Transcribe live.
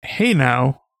Hey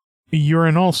now, you're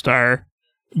an all-star.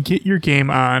 Get your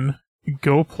game on.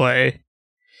 Go play.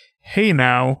 Hey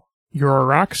now, you're a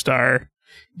rock star.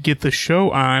 Get the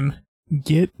show on.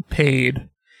 Get paid.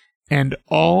 And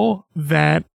all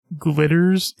that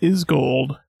glitters is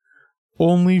gold.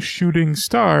 Only shooting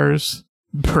stars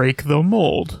break the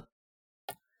mold.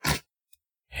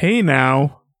 Hey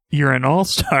now, you're an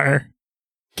all-star.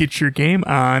 Get your game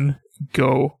on.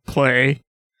 Go play.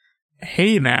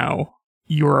 Hey now,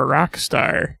 you're a rock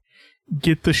star.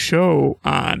 Get the show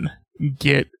on.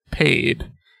 Get paid.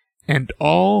 And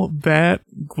all that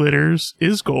glitters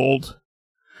is gold.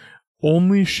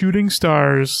 Only shooting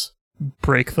stars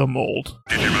break the mold.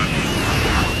 I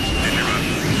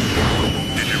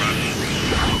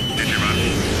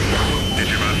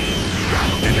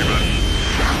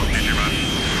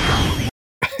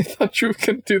thought you were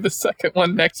going to do the second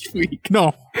one next week.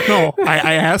 No.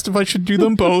 I asked if I should do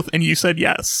them both, and you said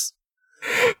yes.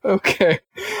 Okay.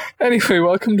 Anyway,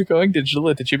 welcome to Going Digital,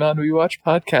 a Digimon Rewatch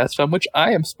podcast, on which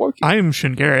I am Sporky. I am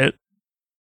Shin Garrett.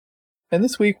 And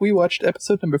this week we watched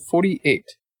episode number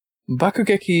 48,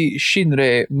 Bakugeki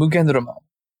Shinrei Mugenramon,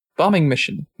 Bombing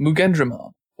Mission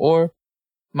Mugenramon, or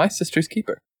My Sister's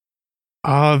Keeper.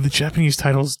 The Japanese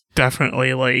title's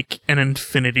definitely, like, an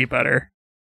infinity better.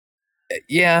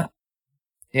 Yeah.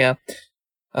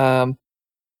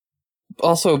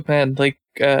 Also, man, like,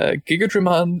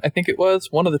 Gigadramon, I think it was,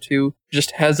 one of the two,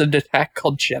 just has an attack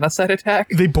called Genocide Attack.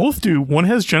 They both do. One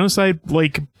has Genocide,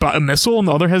 like, a missile, and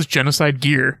the other has Genocide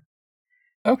gear.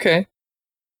 Okay.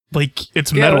 Like,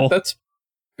 it's metal.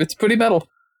 It's pretty metal.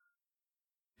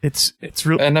 It's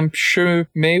real. And I'm sure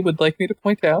May would like me to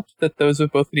point out that those are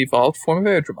both an evolved form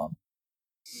of Airdramon.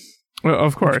 Well,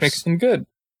 of course. Which makes them good.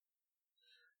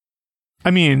 I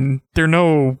mean, they're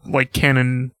no, like,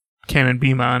 canon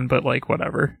Beamon, but, like,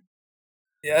 whatever.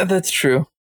 Yeah, that's true.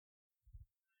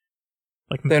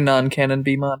 Like, they're non-canon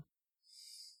Beamon.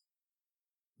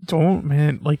 Don't,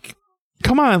 man, like,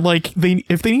 come on, like,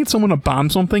 if they need someone to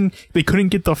bomb something, they couldn't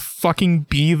get the fucking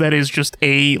bee that is just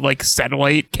a, like,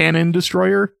 satellite cannon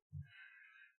destroyer?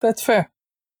 That's fair.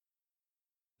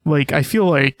 Like, I feel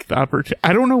like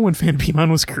I don't know when Fan Beamon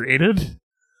was created.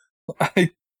 I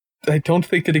don't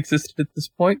think it existed at this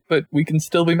point, but we can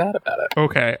still be mad about it.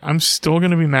 Okay, I'm still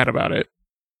gonna be mad about it.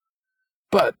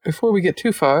 But before we get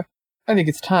too far, I think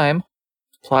it's time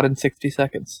to plot in 60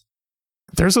 seconds.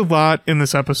 There's a lot in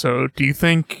this episode. Do you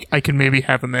think I can maybe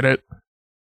have a minute?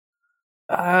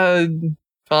 Fine.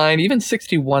 Even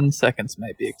 61 seconds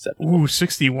might be acceptable. Ooh,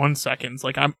 61 seconds.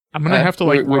 Like, I'm gonna have to,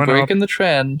 like, we're breaking the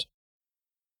trend.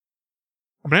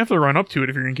 I'm gonna have to run up to it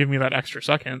if you're gonna give me that extra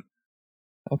second.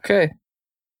 Okay.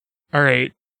 All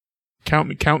right, count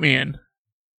me in.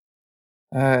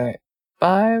 All right,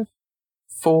 5,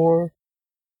 4,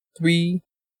 3,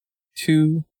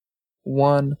 2,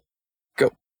 1,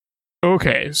 go.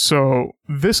 Okay, so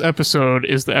this episode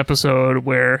is the episode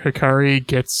where Hikari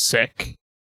gets sick.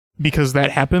 Because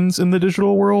that happens in the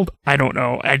digital world? I don't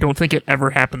know. I don't think it ever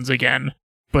happens again.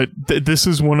 But this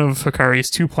is one of Hikari's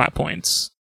 2 plot points.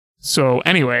 So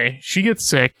anyway, she gets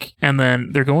sick, and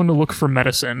then they're going to look for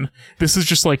medicine. This is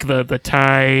just like the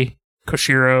Tai,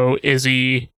 Koshiro,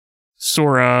 Izzy,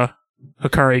 Sora,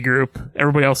 Hikari group.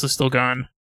 Everybody else is still gone.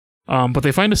 But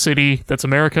they find a city that's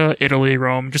America, Italy,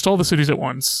 Rome, just all the cities at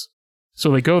once. So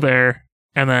they go there,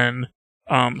 and then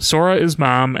Sora is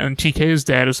mom, and TK is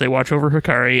dad as they watch over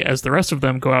Hikari, as the rest of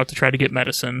them go out to try to get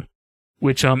medicine,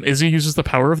 which Izzy uses the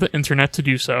power of the internet to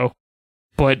do so.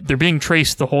 But they're being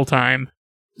traced the whole time.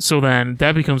 So then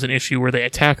that becomes an issue where they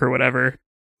attack or whatever.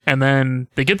 And then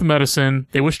they get the medicine.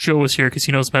 They wish Joe was here because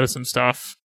he knows medicine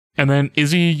stuff. And then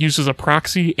Izzy uses a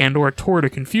proxy and or Tor to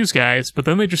confuse guys, but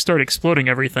then they just start exploding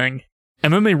everything.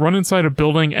 And then they run inside a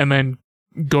building and then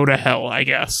go to hell, I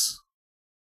guess.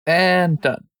 And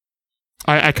done.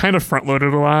 I kind of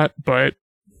front-loaded a lot, but...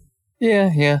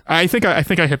 Yeah. I think I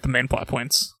hit the main plot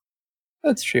points.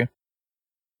 That's true.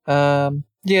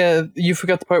 Yeah, you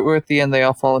forgot the part where at the end they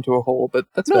all fall into a hole, but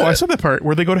that's No, I said that part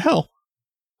where they go to hell.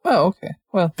 Oh, okay.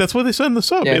 Well, that's what they said in the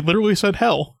sub. Yeah. It literally said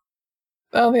hell.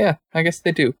 Oh, yeah. I guess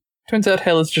they do. Turns out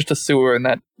hell is just a sewer, and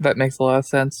that makes a lot of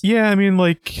sense. Yeah, I mean,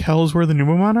 like, hell is where the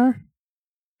Numemon are?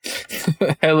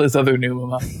 Hell is other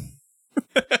Numemon.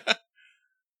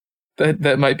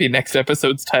 That might be next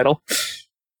episode's title.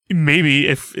 Maybe,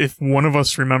 if one of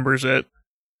us remembers it.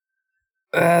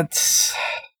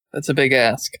 That's a big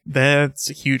ask. That's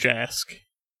a huge ask.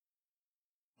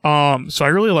 So I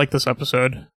really like this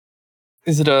episode.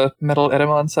 Is it a Metal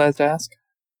Edamon-sized ask?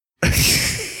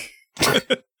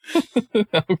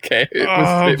 Okay. It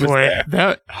was boy.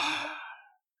 there.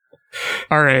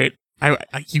 All right.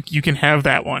 You can have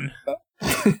that one.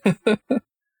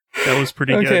 That was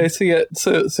pretty good. Okay, so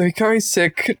Hikari's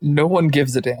sick. No one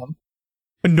gives a damn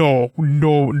No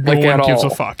Like, one at gives a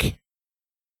all. fuck.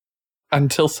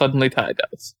 until suddenly Tai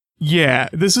does. Yeah,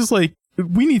 this is like,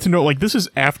 we need to know, like, this is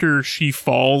after she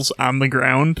falls on the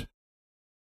ground.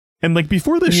 And like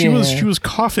before this, she Yeah. was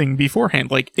coughing beforehand.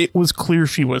 Like, it was clear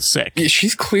she was sick. Yeah,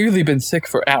 she's clearly been sick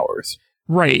for hours.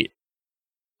 Right.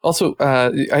 Also, I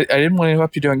didn't want to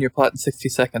interrupt you doing your plot in 60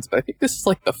 seconds, but I think this is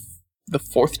like the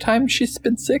fourth time she's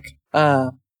been sick.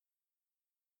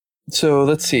 So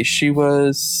let's see. She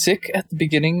was sick at the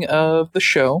beginning of the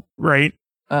show, Right.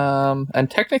 and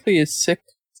technically is sick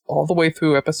all the way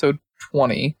through episode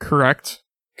 20 Correct.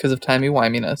 because of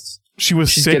timey-wiminess. She was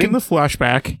She's sick getting- in the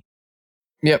flashback.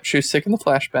 Yep, she was sick in the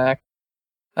flashback.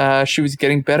 She was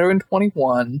getting better in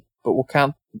 21, but we'll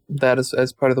count that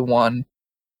as part of the one.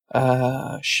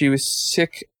 She was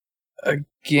sick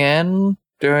again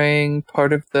during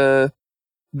part of the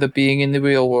being in the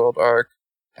real world arc,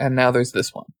 and now there's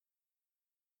this one.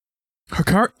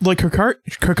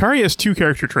 Hikari has two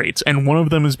character traits, and one of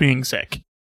them is being sick.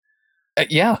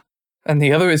 Yeah, and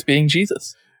the other is being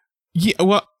Jesus. Yeah,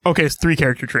 well, okay, it's three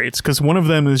character traits, because one of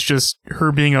them is just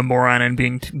her being a moron and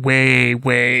being way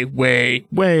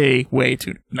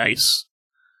too nice,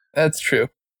 That's true.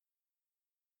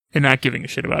 and not giving a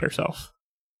shit about herself.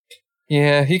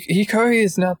 Yeah, Hikari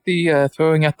is not the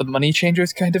throwing out the money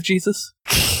changers kind of Jesus.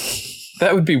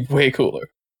 That would be way cooler.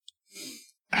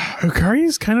 Hikari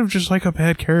is kind of just like a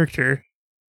bad character.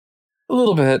 A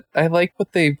little bit. I like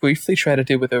what they briefly try to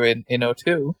do with her in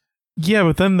O2. Yeah,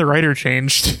 but then the writer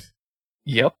changed.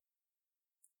 Yep.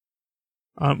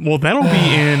 Well, that'll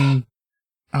be in.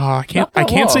 I can't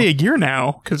long. say a year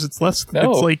now because it's less.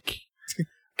 No. It's like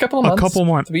Couple of a months. couple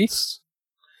months. 3.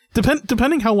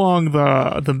 Depending how long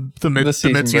the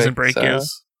mid-season break breaks,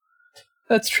 is.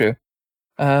 That's true.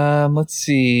 Let's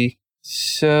see.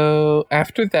 So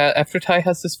after that, after Tai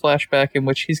has this flashback in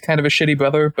which he's kind of a shitty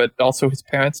brother, but also his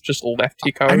parents just left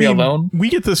Hikari alone. We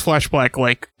get this flashback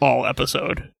like all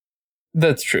episode.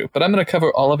 That's true, but I'm going to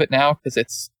cover all of it now because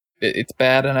it's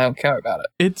bad and I don't care about it.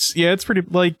 It's pretty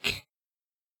like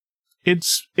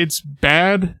it's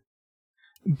bad,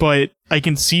 but I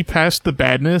can see past the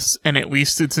badness, and at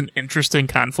least it's an interesting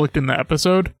conflict in the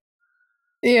episode.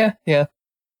 Yeah.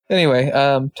 Anyway,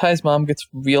 Tai's mom gets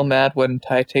real mad when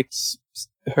Tai takes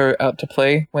her out to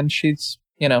play when she's,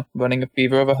 running a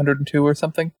fever of 102 or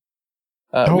something.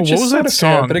 Which what is was sort that of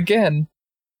fair, song? but again,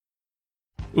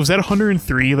 Was that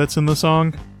 103 that's in the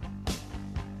song?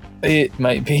 it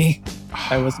might be.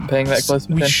 I wasn't paying that close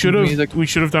We attention should to have music. we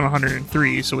should have done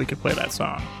 103 so we could play that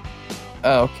song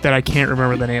Oh, okay. that I can't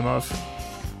remember the name of.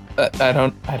 I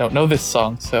don't know this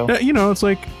song, so It's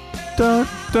like dun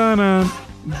dun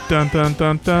dun dun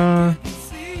dun dun.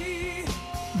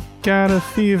 Got a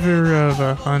fever of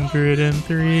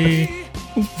 103.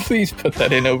 please put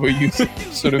that in over you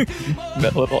sort of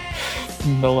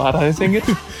melodizing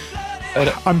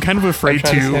it. I'm kind of afraid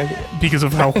I'm trying to to say- because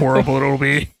of how horrible it'll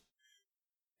be.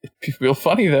 It'd be real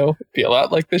funny though. It'd be a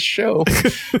lot like this show.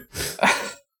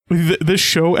 This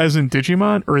show as in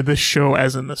Digimon, or this show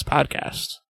as in this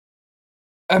podcast?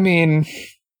 I mean,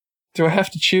 do I have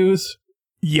to choose?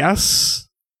 Yes.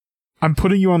 I'm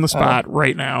putting you on the spot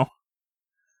right now.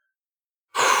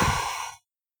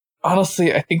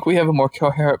 Honestly, I think we have a more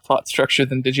coherent plot structure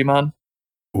than Digimon.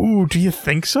 Ooh, do you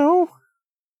think so?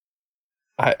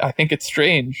 I think it's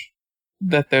strange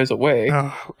that there's a way.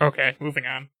 Oh, okay, moving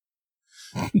on.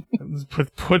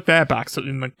 put that box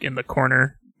in the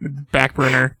corner, back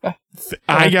burner.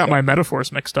 I got my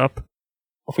metaphors mixed up.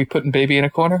 If we put baby in a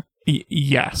corner?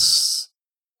 Yes.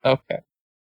 Okay.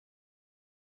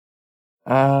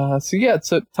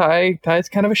 So Ty's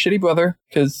kind of a shitty brother,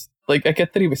 because, I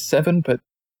get that he was 7, but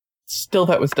still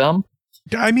that was dumb.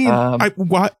 I mean, Um,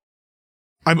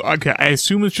 I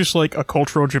assume it's just like a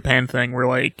cultural Japan thing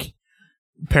where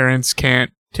parents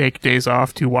can't take days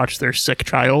off to watch their sick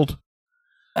child.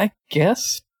 I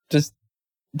guess.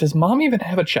 Does mom even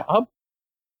have a job?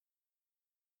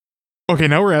 Okay,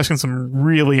 now we're asking some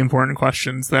really important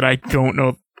questions that I don't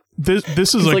know. This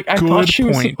is a I good thought she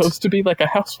was point. supposed to be a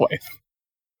housewife.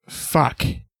 Fuck.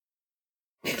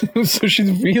 So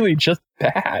she's really just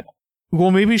bad. Well,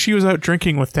 maybe she was out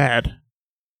drinking with Dad.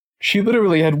 She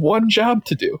literally had one job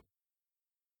to do.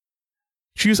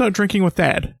 She was out drinking with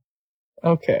Dad.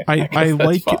 Okay. I guess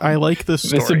that's fine. like this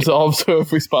story. This absolves her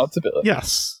of responsibility.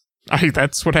 Yes.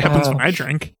 That's what happens when I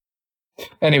drink.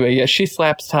 Anyway, yeah, she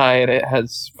slaps Tai, and it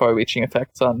has far-reaching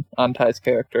effects on Tai's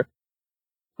character.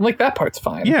 That part's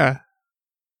fine. Yeah.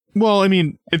 Well, I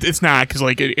mean, it's not, because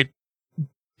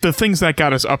the things that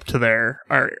got us up to there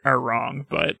are wrong,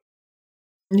 but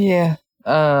Yeah.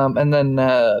 And then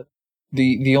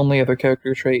the only other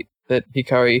character trait that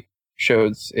Hikari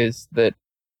shows is that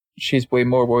she's way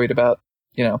more worried about,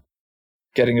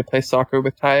 getting to play soccer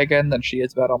with Tai again than she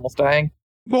is about almost dying.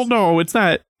 Well, no, it's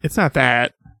not. It's not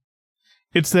that.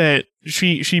 It's that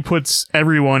she puts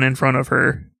everyone in front of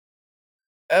her.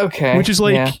 Okay. Which is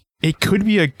it could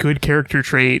be a good character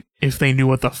trait if they knew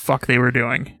what the fuck they were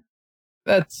doing.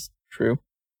 That's true.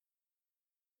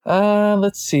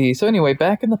 Let's see. So anyway,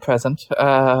 back in the present,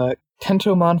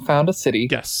 Tentomon found a city.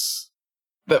 Yes.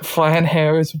 That flying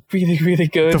hair is really, really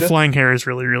good. The flying hair is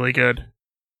really, really good.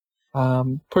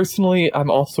 Personally, I'm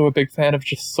also a big fan of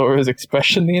just Sora's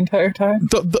expression the entire time.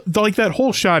 Like, that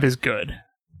whole shot is good.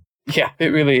 Yeah, it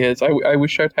really is. I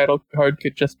wish our title card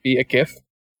could just be a GIF.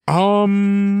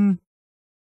 Can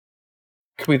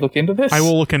we look into this? I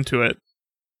will look into it.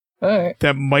 Alright.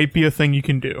 That might be a thing you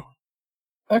can do.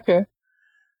 Okay.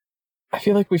 I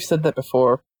feel like we've said that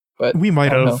before, but we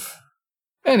might have. Know.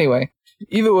 Anyway,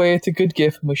 either way, it's a good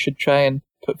GIF, and we should try and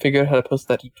figure out how to post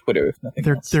that to Twitter, if nothing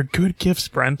else. They're good GIFs,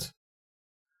 Brent.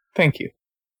 Thank you.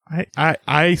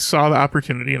 I saw the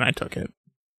opportunity and I took it.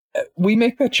 We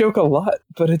make that joke a lot,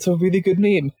 but it's a really good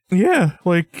meme. Yeah,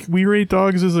 like, We Rate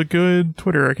Dogs is a good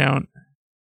Twitter account.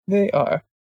 They are.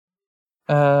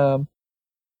 I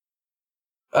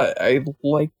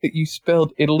like that you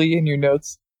spelled Italy in your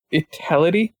notes.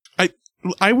 Itality?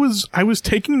 I was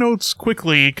taking notes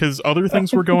quickly because other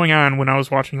things were going on when I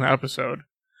was watching the episode.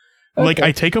 Okay. Like,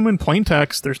 I take them in plain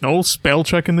text. There's no spell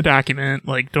check in the document.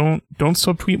 Like, don't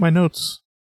subtweet my notes.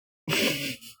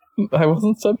 I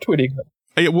wasn't subtweeting them.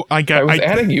 I was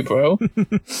adding you, bro.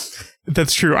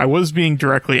 That's true. I was being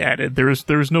directly added. There was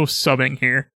no subbing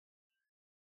here.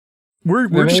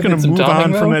 We're just gonna move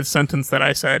on from that sentence that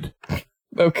I said.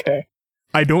 Okay.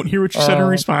 I don't hear what you said in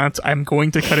response. I'm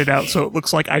going to cut it out so it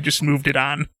looks like I just moved it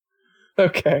on.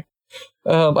 Okay.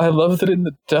 I love that in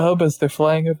the dub, as they're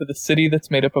flying over the city that's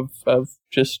made up of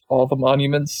just all the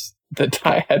monuments, that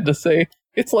Tai had to say,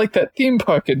 it's like that theme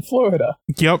park in Florida.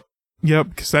 Yep,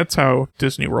 because that's how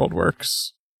Disney World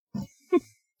works.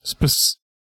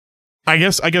 I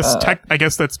guess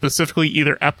that's specifically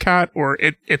either Epcot or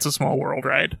It's a Small World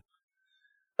ride.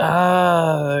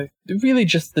 Really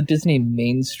just the Disney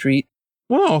Main Street.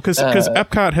 Well, because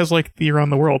Epcot has, like, the Around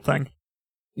the World thing.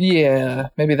 Yeah,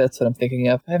 maybe that's what I'm thinking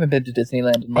of. I haven't been to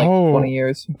Disneyland in, 20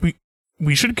 years.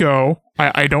 We should go.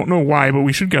 I don't know why, but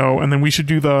we should go, and then we should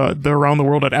do the Around the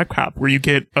World at Epcot, where you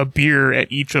get a beer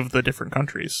at each of the different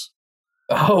countries.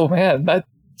 Oh, man, that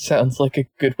sounds like a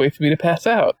good way for me to pass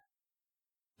out.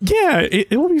 Yeah,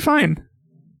 it will be fine.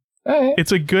 Right.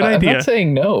 It's a good idea. I'm not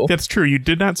saying no. That's true, you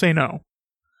did not say no.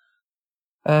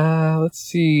 Let's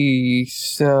see,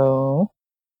 so...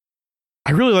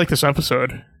 I really like this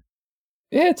episode.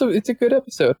 Yeah, it's a good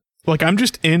episode. Like, I'm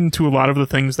just into a lot of the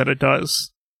things that it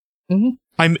does. Mm-hmm.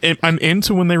 I'm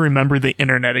into when they remember the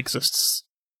internet exists.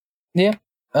 Yeah.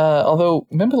 Although,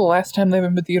 remember the last time they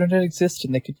remembered the internet exists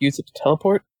and they could use it to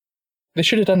teleport? They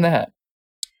should have done that.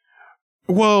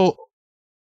 Well,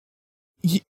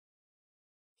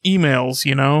 emails,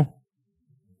 you know?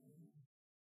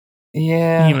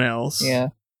 Yeah. Emails. Yeah.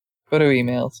 What are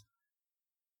emails?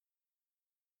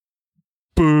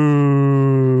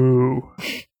 Boo.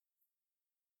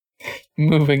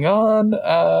 Moving on.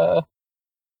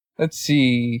 Let's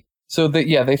see. So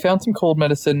they found some cold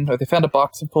medicine, or they found a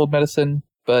box of cold medicine,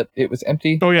 but it was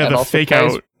empty. Oh yeah, the fake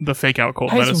out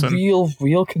cold medicine.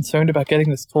 Real concerned about getting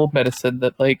this cold medicine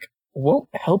that won't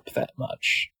help that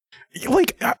much.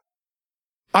 Like,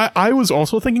 I was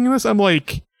also thinking this. I'm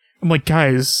like,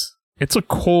 guys, it's a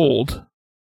cold.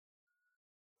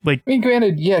 Like, I mean,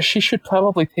 granted, yeah, she should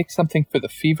probably take something for the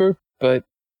fever, but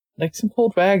some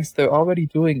cold rags, they're already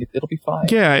doing it. It'll be fine.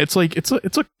 Yeah, it's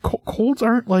a colds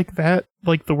aren't like that.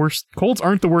 Like, the worst colds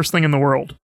aren't the worst thing in the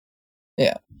world.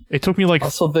 Yeah. It took me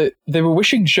Also, they were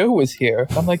wishing Joe was here.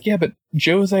 I'm like, yeah, but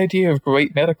Joe's idea of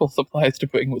great medical supplies to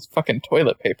bring was fucking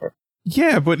toilet paper.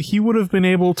 Yeah, but he would have been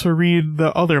able to read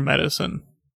the other medicine.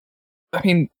 I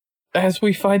mean, as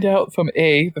we find out from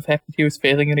the fact that he was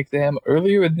failing an exam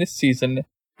earlier in this season,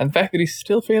 and the fact that he's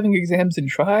still failing exams in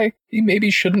Try, he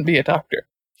maybe shouldn't be a doctor.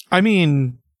 I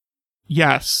mean,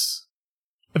 yes.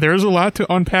 There's a lot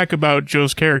to unpack about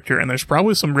Joe's character, and there's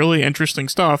probably some really interesting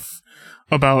stuff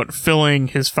about filling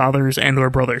his father's and or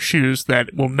brother's shoes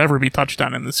that will never be touched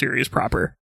on in the series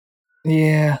proper.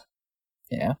 Yeah.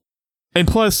 Yeah. And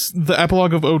plus, the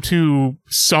epilogue of O2,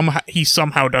 he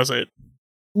somehow does it.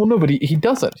 Well, no, but he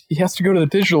doesn't. He has to go to the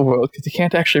digital world because he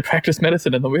can't actually practice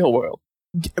medicine in the real world.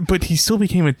 But he still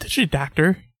became a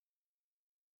digidoctor.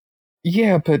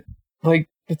 Yeah, but,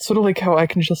 it's sort of like how I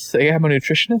can just say I'm a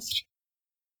nutritionist.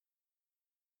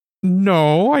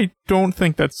 No, I don't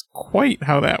think that's quite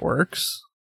how that works.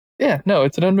 Yeah, no,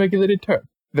 it's an unregulated term.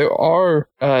 There are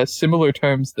similar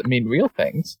terms that mean real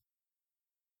things.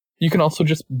 You can also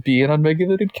just be an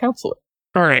unregulated counselor.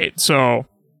 All right, so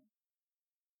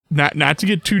not to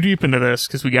get too deep into this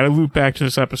because we got to loop back to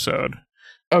this episode.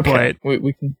 Okay, but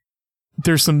we can.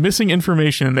 There's some missing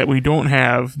information that we don't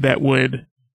have that would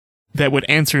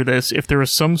answer this if there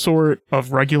was some sort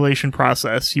of regulation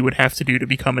process you would have to do to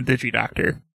become a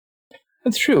Digidoctor.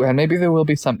 That's true, and maybe there will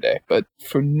be someday, but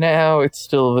for now, it's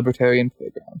still a libertarian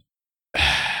playground.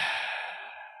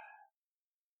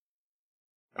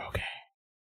 Okay.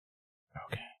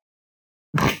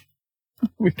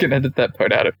 We can edit that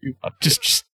part out if you want.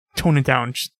 Just tone it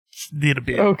down just a little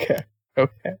bit. Okay.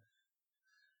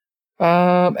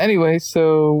 Anyway,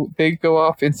 so they go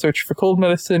off in search for cold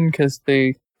medicine because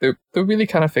they're really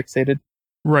kind of fixated.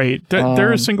 Right.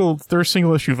 They're a single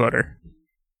issue voter.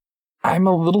 I'm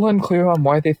a little unclear on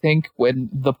why they think when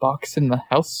the box in the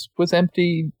house was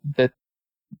empty that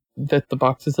the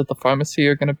boxes at the pharmacy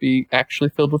are going to be actually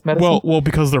filled with medicine. Well,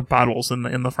 because they're bottles in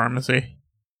the pharmacy.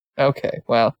 Okay,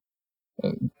 well,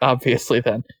 obviously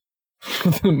then.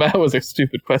 That was a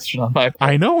stupid question on my part.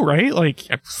 I know, right? Like,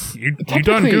 you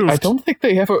done goofed. I don't think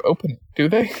they ever open it, do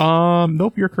they?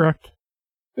 Nope, you're correct.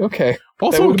 Okay.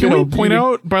 Also, can we point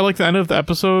out, by like the end of the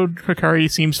episode, Hikari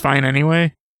seems fine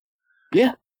anyway?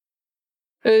 Yeah.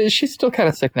 She's still kind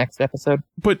of sick next episode.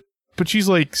 But she's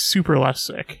like super less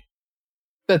sick.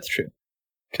 That's true.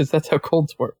 Because that's how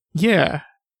colds work. Yeah.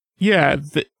 Yeah.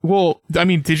 Well, I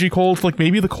mean, Digicold, like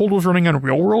maybe the cold was running on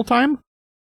real world time?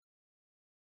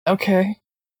 Okay.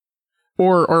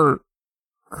 Or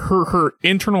her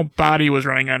internal body was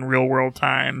running on real world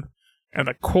time, and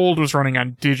the cold was running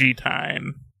on Digi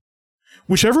time.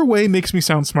 Whichever way makes me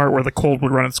sound smart, where the cold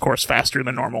would run its course faster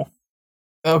than normal.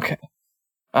 Okay.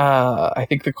 I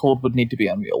think the cold would need to be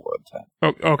on real world time.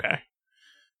 Oh, okay.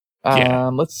 Yeah.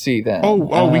 Let's see then.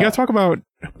 We gotta talk about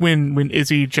when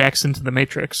Izzy jacks into the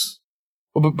Matrix.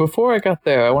 Well, but before I got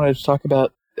there, I wanted to talk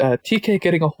about TK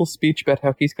getting a whole speech about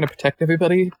how he's going to protect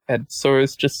everybody, and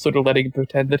Sora's just sort of letting him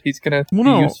pretend that he's going to be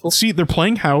useful. See, they're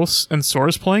playing house, and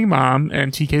Sora's playing mom,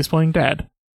 and TK's playing dad.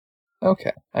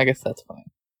 Okay, I guess that's fine.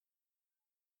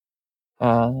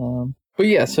 But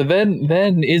yeah, so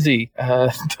then Izzy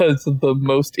does the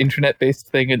most internet-based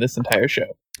thing in this entire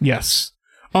show. Yes.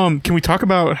 Can we talk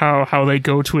about how they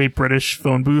go to a British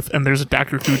phone booth, and there's a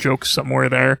Doctor Who joke somewhere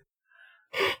there?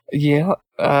 Yeah,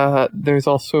 there's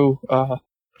also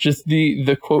just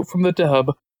the quote from the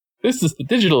dub. This is the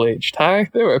digital age, Ty.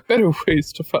 There are better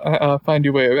ways to find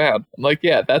your way around. I'm like,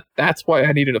 yeah, that's why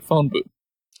I needed a phone booth.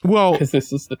 Well, because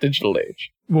this is the digital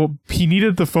age. Well, he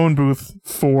needed the phone booth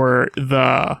for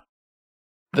the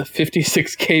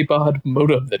 56K baud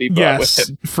modem that he brought with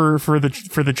him. for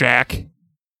the jack,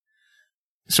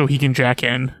 so he can jack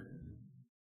in.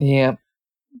 Yeah.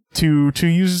 To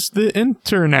use the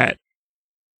internet.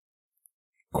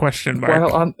 Question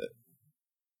mark.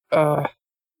 Well,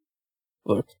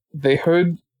 look, they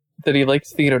heard that he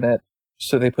likes the internet,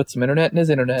 so they put some internet in his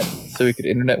internet so he could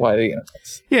internet wire the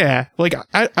internet. Yeah, like,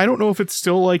 I don't know if it's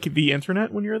still like the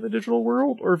internet when you're in the digital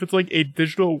world, or if it's like a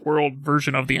digital world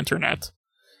version of the internet.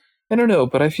 I don't know,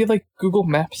 but I feel like Google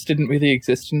Maps didn't really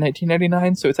exist in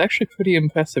 1999, so it's actually pretty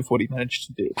impressive what he managed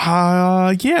to do.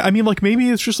 Yeah, I mean, like, maybe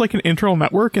it's just like an internal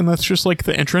network, and that's just like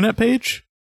the intranet page?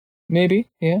 Maybe,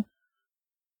 yeah.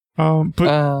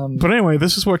 But anyway,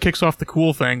 this is what kicks off the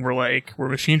cool thing, where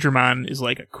Machinedramon is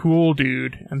like a cool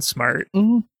dude and smart.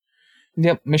 Mm-hmm.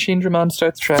 Yep, Machinedramon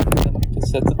starts tracking him,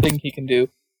 because that's a thing he can do.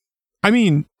 I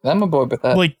mean, I'm aboard with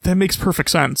that. Like, that makes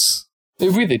perfect sense.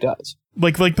 It really does.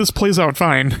 Like this plays out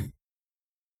fine.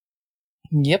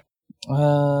 Yep.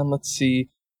 Let's see.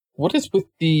 What is with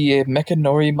the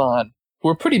Mechanorimon? Who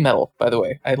are pretty metal, by the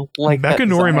way. I like that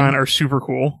Mechanorimon are super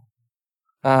cool.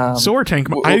 So are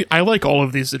Tankmon. I like all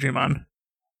of these Digimon.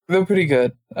 They're pretty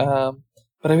good. But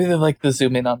I really like the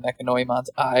zoom in on Mechanorimon's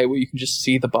eye, where you can just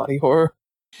see the body horror.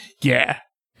 Yeah,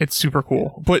 it's super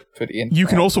cool. Yeah, but pretty you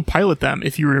can also pilot them,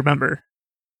 if you remember.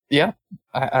 Yeah,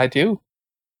 I do.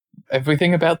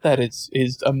 Everything about that is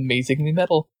amazingly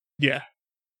metal. Yeah.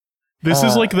 This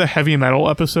is like the heavy metal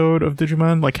episode of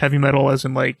Digimon, like heavy metal as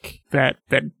in like that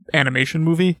animation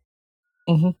movie.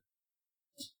 Mm-hmm.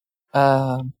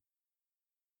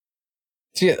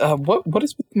 So yeah, what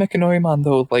is with Mechanorimon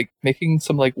though? Like making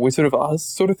some like Wizard of Oz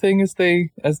sort of thing as they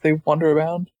wander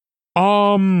around?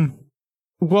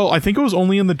 Well, I think it was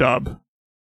only in the dub.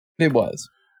 It was.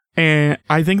 And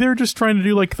I think they were just trying to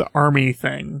do like the army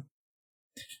thing.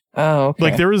 Oh, okay.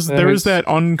 Like there is that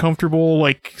uncomfortable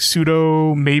like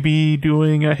pseudo maybe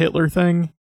doing a Hitler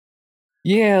thing.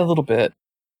 Yeah, a little bit.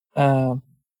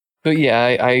 But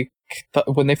yeah, I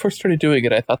thought when they first started doing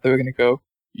it, I thought they were gonna go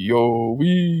yo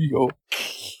wee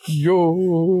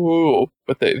yo,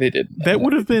 but they didn't. That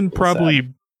would have been It was sad.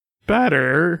 probably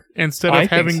better instead I of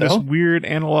think having this so. weird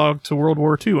analog to World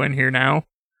War II in here now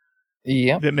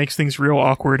Yep. that makes things real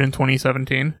awkward in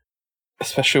 2017.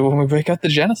 Especially when we break out the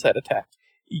genocide attack.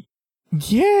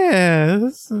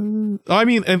 Yes. I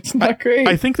mean, It's not great.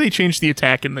 I think they changed the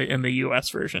attack in the US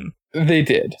version. They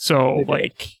did. So, They did.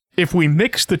 like, if we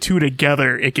mix the two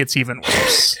together, it gets even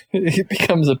worse. It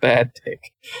becomes a bad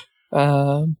take.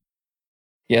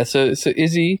 Yeah, so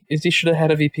Izzy should have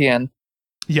had a VPN.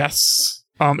 Yes.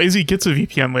 Izzy gets a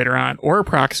VPN later on, or a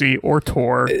proxy, or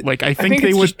Tor. Like, I think they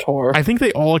it's would. just Tor. I think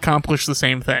they all accomplish the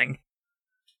same thing.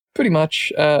 Pretty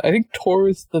much. I think Tor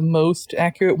is the most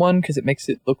accurate one because it makes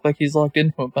it look like he's logged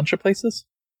in from a bunch of places.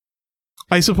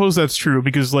 I suppose that's true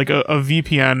because, like, a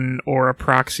VPN or a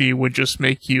proxy would just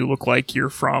make you look like you're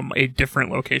from a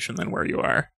different location than where you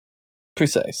are.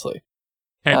 Precisely.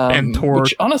 And Tor,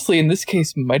 which honestly, in this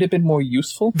case, might have been more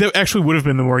useful. that actually would have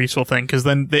been the more useful thing because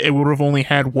then it would have only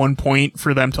had 1 point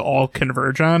for them to all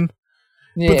converge on.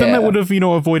 Yeah. But then that would have,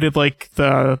 avoided like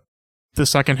the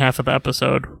second half of the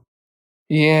episode.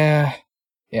 Yeah.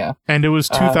 And it was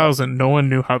 2000. No one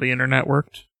knew how the internet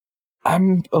worked.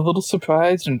 I'm a little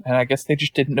surprised, and I guess they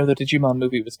just didn't know the Digimon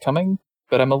movie was coming.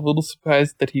 But I'm a little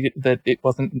surprised that it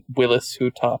wasn't Willis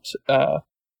who taught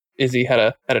Izzy how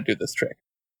to do this trick.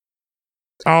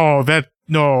 Oh,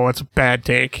 that's a bad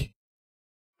take.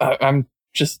 I'm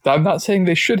not saying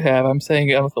they should have. I'm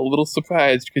saying I'm a little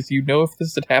surprised because if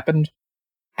this had happened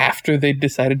after they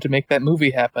decided to make that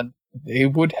movie happen, they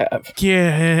would have.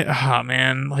 Yeah, oh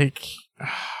man, like,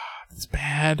 it's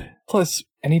bad. Plus,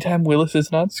 anytime Willis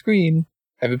isn't on screen,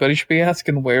 everybody should be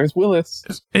asking, where's Willis?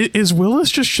 Is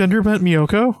Willis just gender bent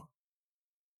Miyoko?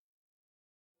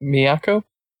 Miyako?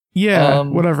 Yeah,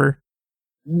 whatever.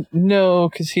 No,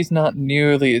 because he's not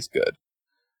nearly as good.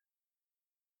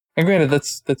 And granted,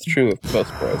 that's true of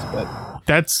most boys, but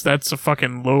That's a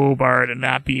fucking low bar to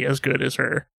not be as good as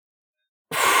her.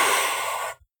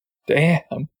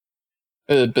 damn.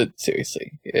 But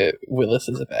seriously, Willis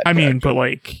is a bad. I mean, character. but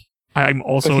like, I'm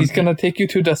also. But he's gonna take you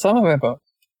to the summer member.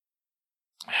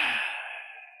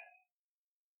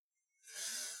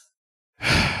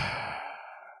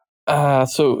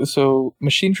 So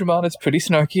Machine Dramon is pretty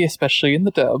snarky, especially in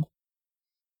the dub.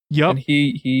 Yup. And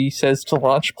he says to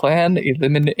launch Plan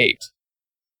Eliminate.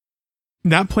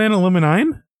 Not Plan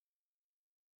 11-9?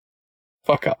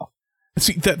 Fuck off.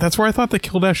 See, that's where I thought the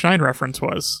Kill Dash 9 reference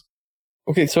was.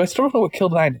 Okay, so I still don't know what Kill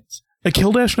 9 is. A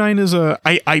Kill Dash 9 is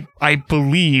I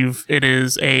believe it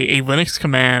is a Linux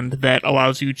command that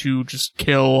allows you to just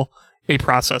kill a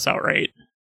process outright.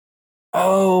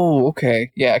 Oh,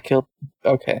 okay. Yeah,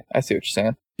 okay, I see what you're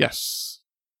saying. Yes.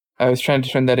 I was trying to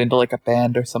turn that into like a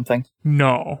band or something.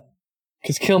 No.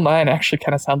 Because Kill 9 actually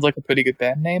kind of sounds like a pretty good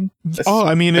band name. Oh,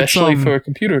 I mean, especially it's for a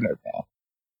computer nerd now.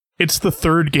 It's the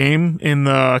third game in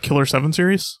the Killer 7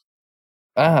 series.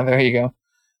 Ah, there you go.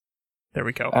 There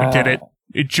we go. We did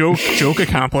it. Joke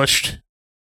accomplished.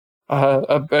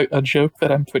 A joke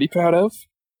that I'm pretty proud of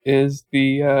is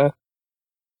the.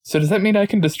 So does that mean I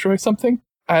can destroy something?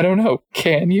 I don't know.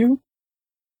 Can you?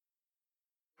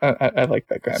 I like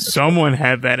that grammar. Someone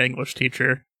had that English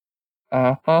teacher.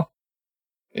 Uh-huh.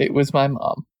 It was my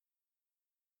mom.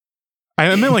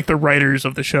 I meant like the writers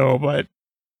of the show, but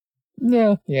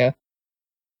Yeah.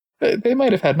 They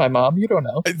might have had my mom. You don't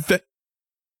know.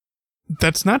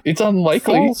 That's not It's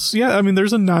unlikely. false. Yeah, I mean,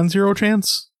 there's a non-zero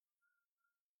chance.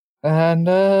 And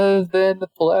then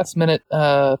at the last minute,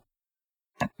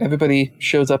 everybody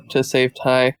shows up to save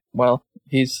Ty. Well,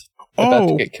 he's about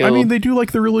to get killed. I mean, they do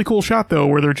like the really cool shot though,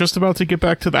 where they're just about to get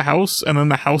back to the house, and then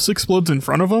the house explodes in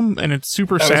front of them, and it's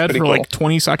super That was sad pretty for cool. like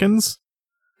 20 seconds.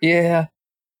 Yeah.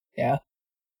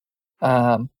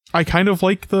 I kind of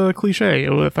like the cliche.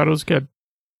 I thought it was good.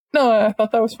 No, I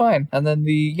thought that was fine. And then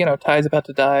Ty's about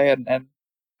to die, and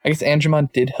I guess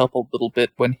Angemon did help a little bit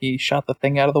when he shot the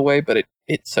thing out of the way, but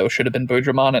it so should have been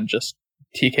Birdramon, and just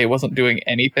TK wasn't doing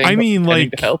anything. I mean, but pretending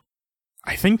like, to help.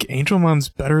 I think Angelmon's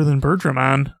better than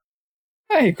Birdramon.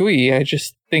 I agree. I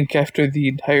just think after the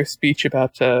entire speech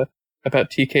about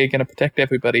TK gonna protect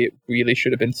everybody, it really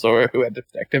should have been Sora who had to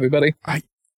protect everybody.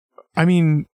 I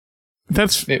mean,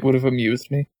 It would have amused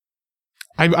me.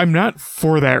 I'm not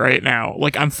for that right now.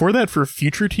 Like, I'm for that for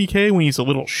future TK when he's a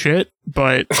little shit,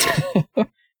 but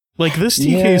like this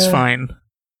TK is Yeah. fine.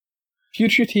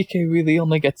 Future TK really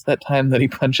only gets that time that he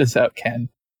punches out Ken.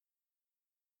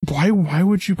 Why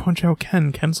would you punch out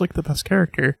Ken? Ken's like the best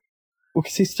character. Well,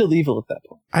 because he's still evil at that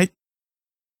point.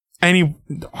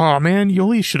 Oh man,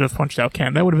 Yoli should have punched out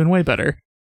Ken. That would have been way better.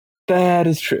 That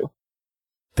is true.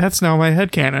 That's now my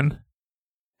headcanon.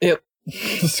 Yep.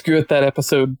 Screw it, that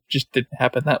episode just didn't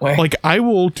happen that way. Like, I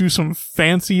will do some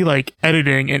fancy, like,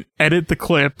 editing and edit the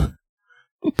clip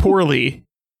poorly.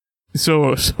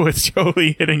 So it's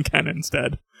Yoli hitting Ken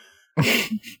instead.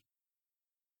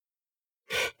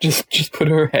 just put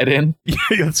her head in. Yeah,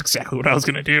 that's exactly what I was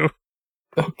gonna do.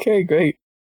 Okay, great.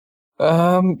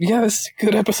 Yeah, this is a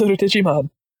good episode of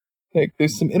Digimon. Like,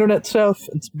 there's some internet stuff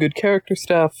and some good character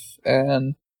stuff,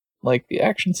 and like the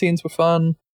action scenes were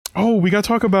fun. Oh, we gotta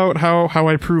talk about how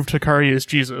I proved Hikari is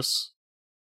Jesus.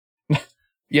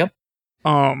 Yep.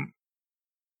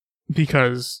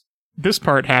 Because this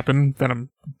part happened that I'm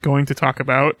going to talk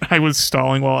about. I was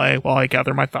stalling while I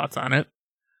gather my thoughts on it.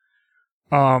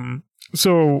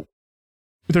 So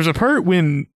there's a part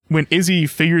when Izzy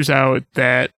figures out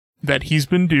that he's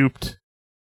been duped,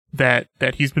 that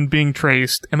he's been being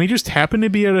traced, and they just happen to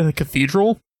be at a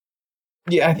cathedral.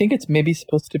 Yeah, I think it's maybe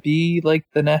supposed to be like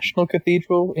the National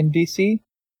Cathedral in DC.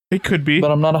 It could be,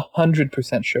 but I'm not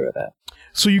 100% sure of that.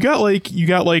 So you got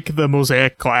the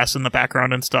mosaic glass in the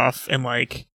background and stuff, and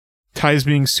like Ty's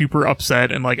being super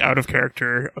upset and like out of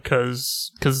character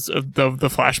because of the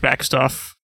flashback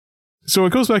stuff. So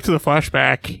it goes back to the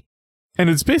flashback, and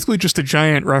it's basically just a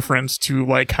giant reference to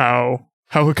like how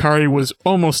Hikari was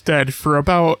almost dead for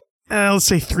about let's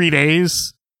say 3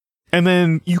 days. And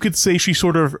then you could say she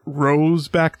sort of rose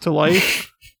back to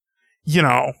life.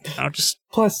 Just...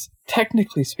 Plus,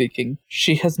 technically speaking,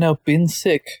 she has now been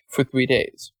sick for 3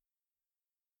 days.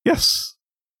 Yes.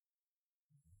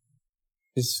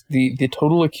 Is the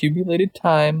total accumulated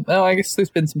time... Oh, I guess there's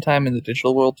been some time in the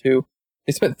digital world, too.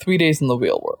 They spent 3 days in the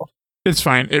real world. It's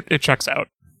fine. It checks out.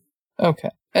 Okay.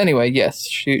 Anyway, yes,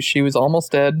 she was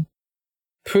almost dead.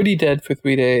 Pretty dead for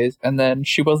 3 days, and then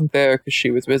she wasn't there because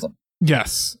she was risen.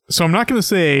 Yes. So I'm not going to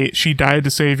say she died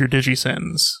to save your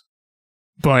Digisins,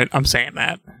 but I'm saying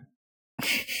that.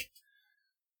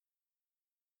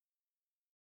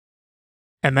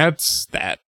 And that's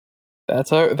that.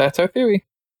 That's our theory.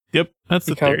 Yep, that's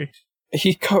the theory.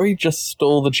 Hikari just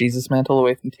stole the Jesus mantle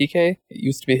away from TK. It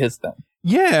used to be his then.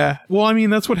 Yeah. Well, I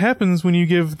mean, that's what happens when you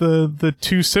give the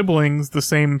two siblings the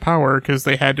same power, because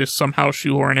they had to somehow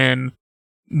shoehorn in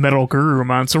Metal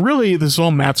Gururumon. So really, this is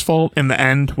all Matt's fault in the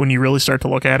end when you really start to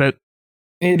look at it.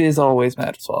 It is always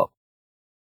Matt's fault.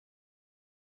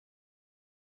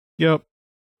 Yep.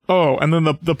 Oh, and then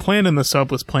the plan in the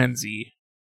sub was Plan Z,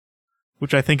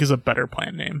 which I think is a better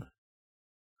plan name.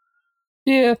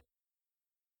 Yeah.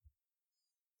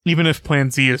 Even if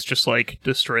Plan Z is just like,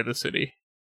 destroy the city.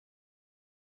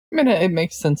 I mean, it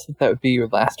makes sense that would be your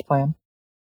last plan.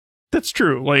 That's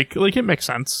true. Like it makes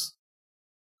sense.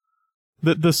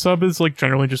 The sub is like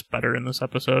generally just better in this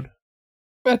episode.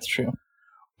 That's true.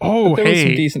 Oh, but there were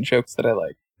some decent jokes that I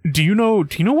like. Do you know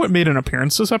what made an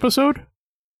appearance this episode?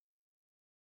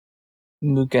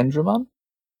 Mugendramon?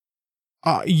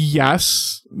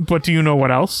 Yes, but do you know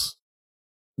what else?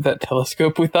 That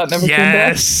telescope we thought never came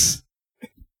back? Yes!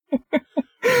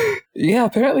 Yeah,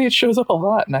 apparently it shows up a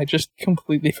lot, and I just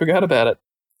completely forgot about it.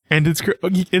 And it's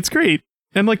great.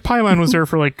 And like Paimon was there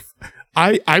for like...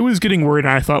 I was getting worried,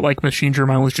 and I thought like Machine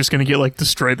German was just going to get like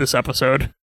destroyed this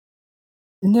episode.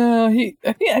 No,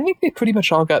 I think they pretty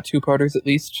much all got two-parters at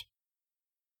least.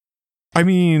 I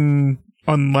mean,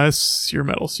 unless you're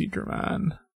Metal Seed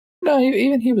German. No,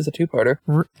 even he was a two-parter.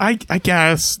 I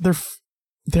guess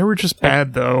they were just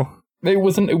bad though. It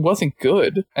wasn't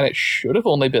good, and it should have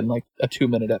only been like a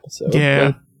 2-minute episode.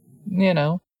 Yeah,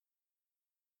 but,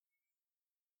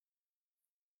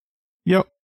 Yep.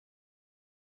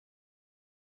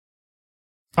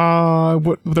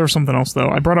 There was something else though.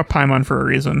 I brought up Paimon for a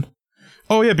reason.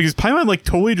 Oh yeah, because Paimon like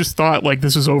totally just thought like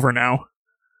this is over now.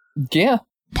 Yeah.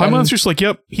 Paimon's just like,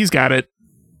 yep, he's got it.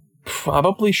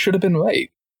 Probably should have been right.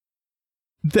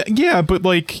 Yeah, but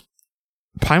like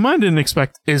Paimon didn't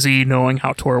expect Izzy knowing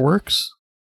how Tor works.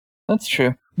 That's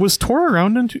true. Was Tor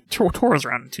around Tor was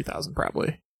around in 2000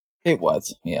 probably. It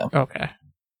was, yeah. Okay.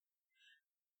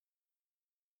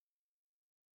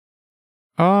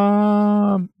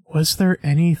 Was there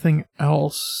anything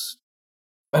else?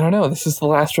 I don't know. This is the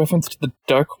last reference to the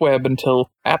dark web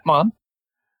until Appmon.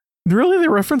 Really, they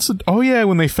referenced it? Oh yeah,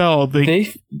 when they fell,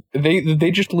 they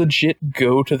just legit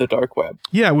go to the dark web.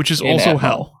 Yeah, which is also Appmon.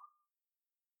 hell.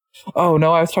 Oh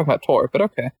no, I was talking about Tor, but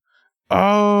okay.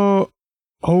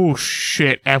 Oh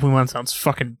shit! Appmon sounds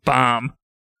fucking bomb.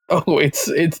 Oh, it's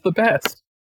the best.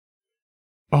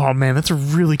 Oh man, that's a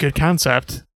really good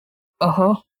concept.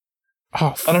 Uh-huh.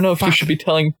 Oh, I don't know if you should be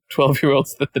telling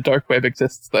 12-year-olds that the dark web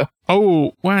exists, though.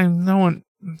 Oh, well, no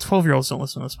 12-year-olds don't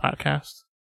listen to this podcast.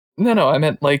 No, I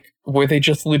meant like where they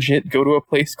just legit go to a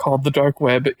place called the dark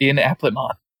web in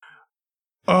Appletmon.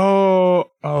 Oh.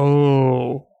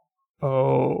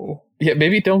 Yeah,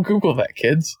 maybe don't Google that,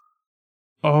 kids.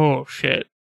 Oh, shit.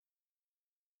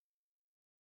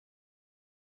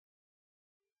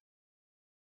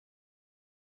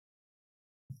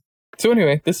 So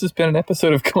anyway, this has been an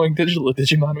episode of Going Digital, a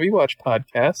Digimon Rewatch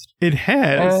podcast. It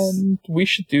has. And we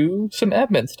should do some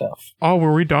admin stuff. Oh,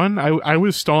 were we done? I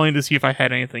was stalling to see if I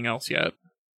had anything else yet.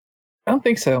 I don't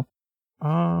think so.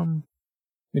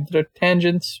 We did our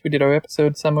tangents. We did our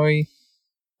episode summary.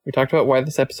 We talked about why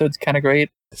this episode's kind of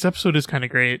great. This episode is kind of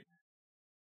great.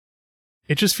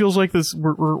 It just feels like this.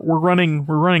 We're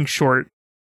running short,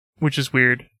 which is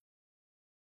weird.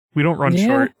 We don't run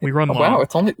short. We run long. Wow,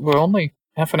 we're only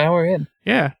half an hour in.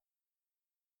 Yeah.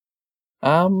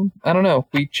 I don't know.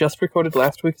 We just recorded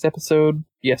last week's episode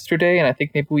yesterday, and I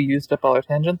think maybe we used up all our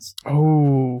tangents.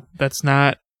 Oh, that's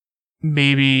not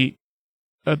maybe.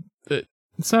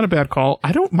 It's not a bad call.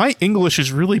 My English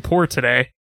is really poor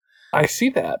today. I see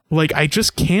that. Like, I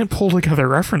just can't pull together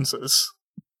references.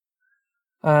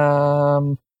 I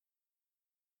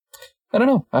don't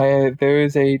know. There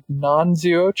is a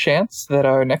non-zero chance that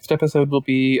our next episode will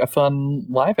be a fun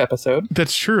live episode.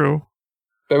 That's true.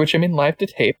 By which I mean live to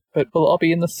tape, but we'll all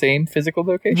be in the same physical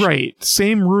location. Right.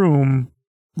 Same room,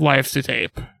 live to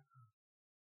tape.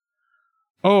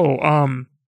 Oh,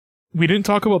 we didn't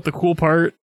talk about the cool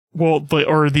part. Well,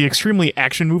 the extremely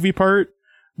action movie part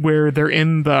where they're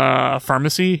in the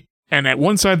pharmacy, and at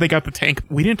one side they got the tank.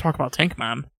 We didn't talk about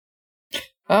Tankmon.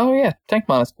 Oh yeah,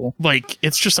 Tankmon is cool. Like,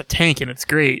 it's just a tank and it's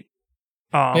great.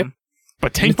 Yep.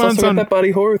 But Tankmon's also got that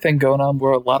body horror thing going on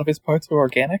where a lot of his parts are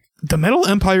organic. The Metal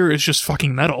Empire is just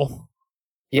fucking metal.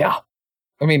 Yeah.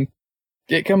 I mean,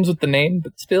 it comes with the name,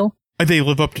 but still. They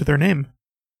live up to their name.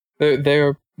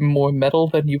 They're more metal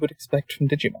than you would expect from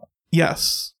Digimon.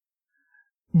 Yes.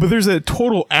 But there's a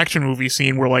total action movie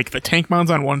scene where, like, the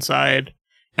Tankmon's on one side,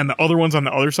 and the other one's on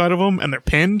the other side of them, and they're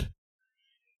pinned.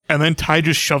 And then Tai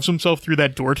just shoves himself through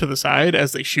that door to the side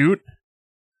as they shoot.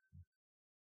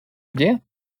 Yeah.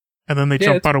 And then they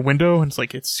jump out a window, and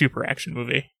it's super action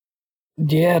movie.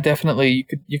 Yeah, definitely.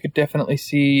 You could definitely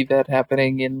see that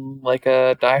happening in, like,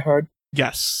 a Die Hard.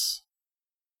 Yes.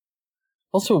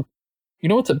 Also, you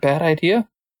know what's a bad idea?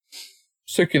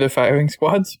 Circular firing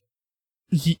squads.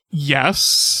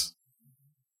 Yes.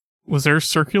 Was there a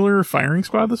circular firing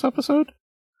squad this episode?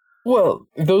 Well,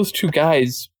 those two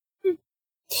guys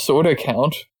sorta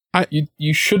count.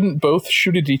 You shouldn't both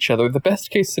shoot at each other. The best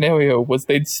case scenario was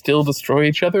they'd still destroy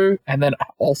each other and then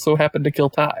also happen to kill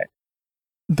Tai.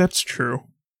 That's true.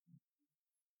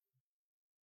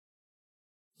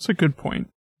 That's a good point.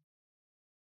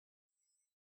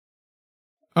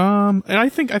 And I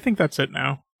think that's it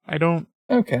now. I don't.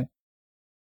 Okay.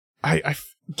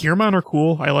 Gearmon are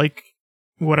cool. I like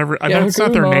whatever. I know it's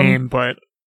not their name, but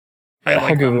I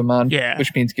like Hagurumon. Yeah,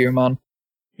 which means Gearmon.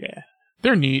 Yeah,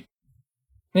 they're neat.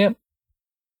 Yep.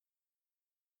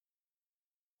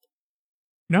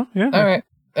 No, yeah. All right.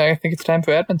 I think it's time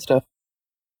for admin stuff.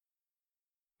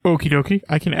 Okie dokie.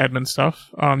 I can admin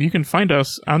stuff. You can find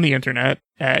us on the internet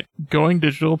at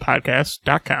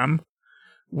goingdigitalpodcast.com,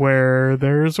 where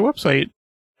there's a website.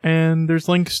 And there's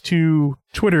links to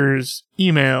Twitters,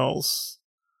 emails,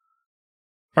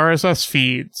 RSS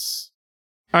feeds,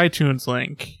 iTunes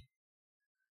link,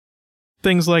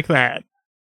 things like that.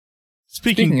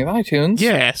 Speaking of iTunes.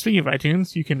 Yeah, speaking of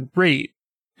iTunes, you can rate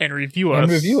and review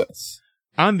us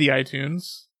on the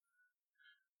iTunes.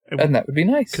 And that would be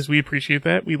nice. Because we appreciate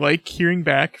that. We like hearing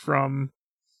back from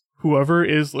whoever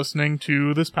is listening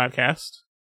to this podcast.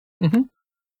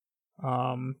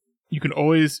 Mm-hmm. You can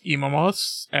always email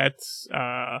us at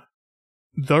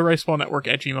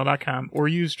thericeballnetwork@gmail.com or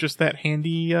use just that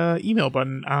handy email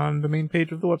button on the main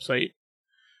page of the website.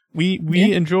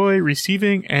 We enjoy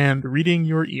receiving and reading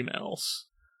your emails.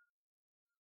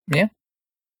 Yeah.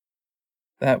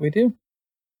 That we do.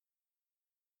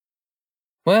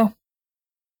 Well,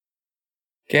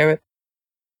 Garrett.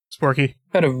 Sporky.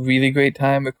 Had a really great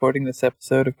time recording this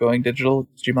episode of Going Digital,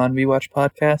 Digimon Rewatch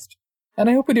podcast. And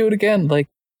I hope we do it again,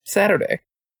 Saturday.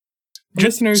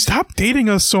 Listeners, stop dating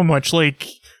us so much.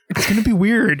 It's gonna be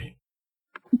weird.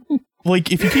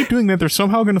 If you keep doing that, they're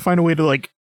somehow gonna find a way to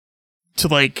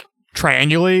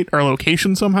triangulate our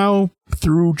location somehow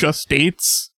through just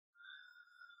dates.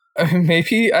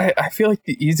 Maybe. I feel like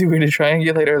the easy way to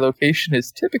triangulate our location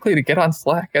is typically to get on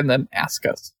Slack and then ask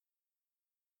us.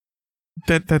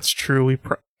 That's true.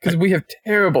 Because we have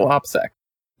terrible OPSEC.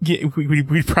 Yeah,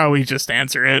 we'd probably just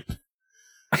answer it.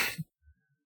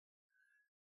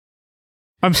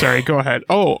 I'm sorry, go ahead.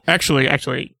 Oh,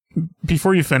 actually,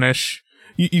 before you finish,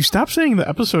 you stopped saying the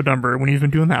episode number when you've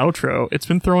been doing the outro. It's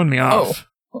been throwing me off.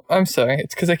 Oh, I'm sorry.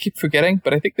 It's because I keep forgetting,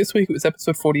 but I think this week it was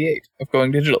episode 48 of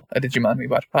Going Digital, a Digimon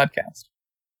Rewatch podcast.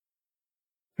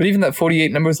 But even that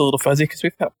 48 number is a little fuzzy because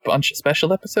we've got a bunch of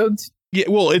special episodes. Yeah,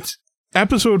 well, it's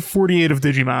episode 48 of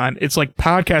Digimon. It's like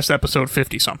podcast episode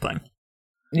 50-something.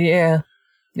 Yeah.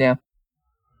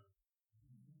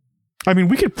 I mean,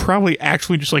 we could probably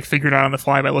actually just like figure it out on the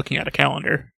fly by looking at a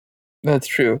calendar. That's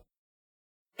true.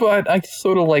 But I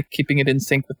sort of like keeping it in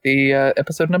sync with the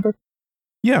episode number.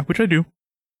 Yeah, which I do.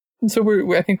 And so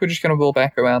I think we're just going to roll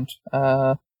back around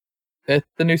at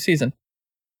the new season.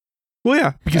 Well,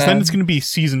 yeah, because then it's going to be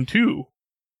season 2.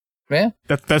 Yeah.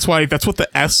 That's what the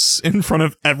S in front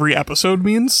of every episode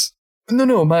means.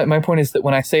 No. My point is that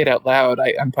when I say it out loud,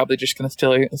 I'm probably just going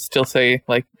to still say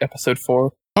like episode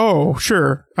 4. Oh,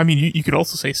 sure. I mean, you could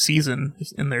also say season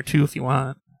in there too if you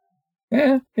want.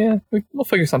 Yeah. We'll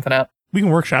figure something out. We can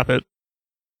workshop it.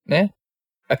 Yeah.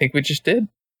 I think we just did.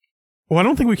 Well, I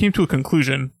don't think we came to a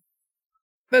conclusion.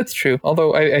 That's true.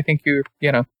 Although I think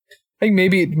I think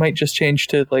maybe it might just change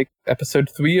to like episode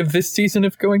 3 of this season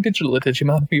of Going Digital, a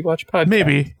Digimon Rewatch podcast.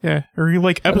 Maybe, yeah. Or you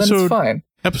like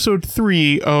episode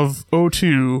 3 of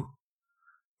 02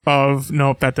 of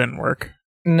nope, that didn't work.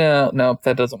 No,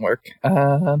 that doesn't work.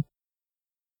 But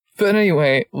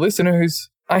anyway, listeners,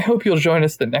 I hope you'll join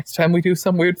us the next time we do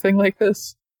some weird thing like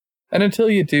this. And until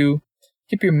you do,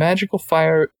 keep your magical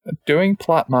fire during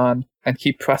Plotmon and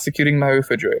keep prosecuting my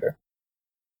refrigerator.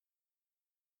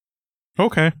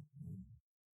 Okay.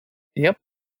 Yep.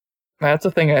 That's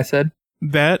a thing I said.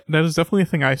 That is definitely a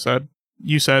thing I said.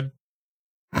 You said.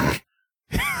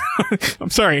 I'm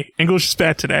sorry. English is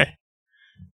bad today.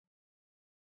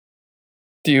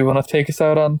 Do you want to take us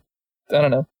out on, I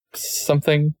don't know,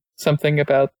 something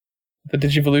about the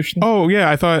Digivolution? Oh,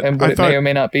 yeah, I thought... And what it may or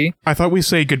may not be? I thought we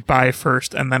say goodbye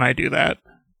first, and then I do that.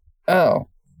 Oh.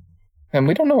 And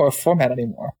we don't know our format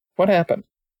anymore. What happened?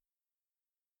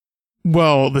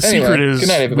 Well, the secret is good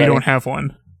night, we don't have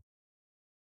one.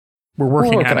 We're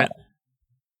working on it.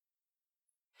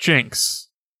 Jinx.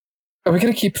 Are we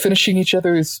going to keep finishing each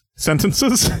other's...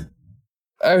 sentences?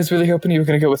 I was really hoping you were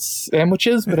going to go with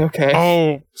sandwiches, but okay.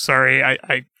 Oh, sorry.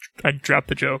 I dropped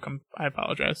the joke. I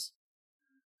apologize.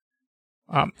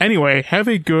 Anyway, have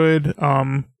a good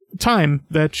time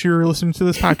that you're listening to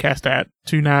this podcast at.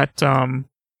 Do not...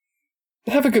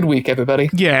 Have a good week, everybody.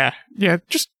 Yeah.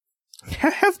 Just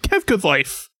have good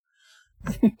life.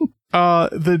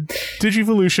 The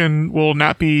Digivolution will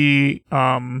not be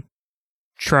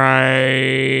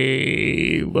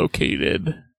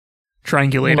triangulated.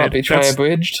 Will not be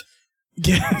tri-abridged?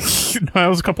 Yeah, no, that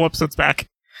was a couple episodes back.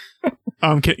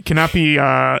 Cannot be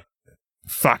the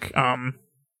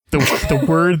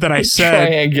word that I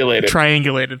said.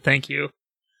 Triangulated. Thank you.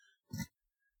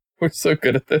 We're so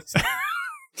good at this.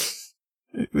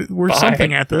 We're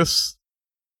something at this.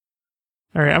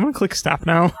 All right, I'm gonna click stop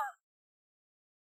now.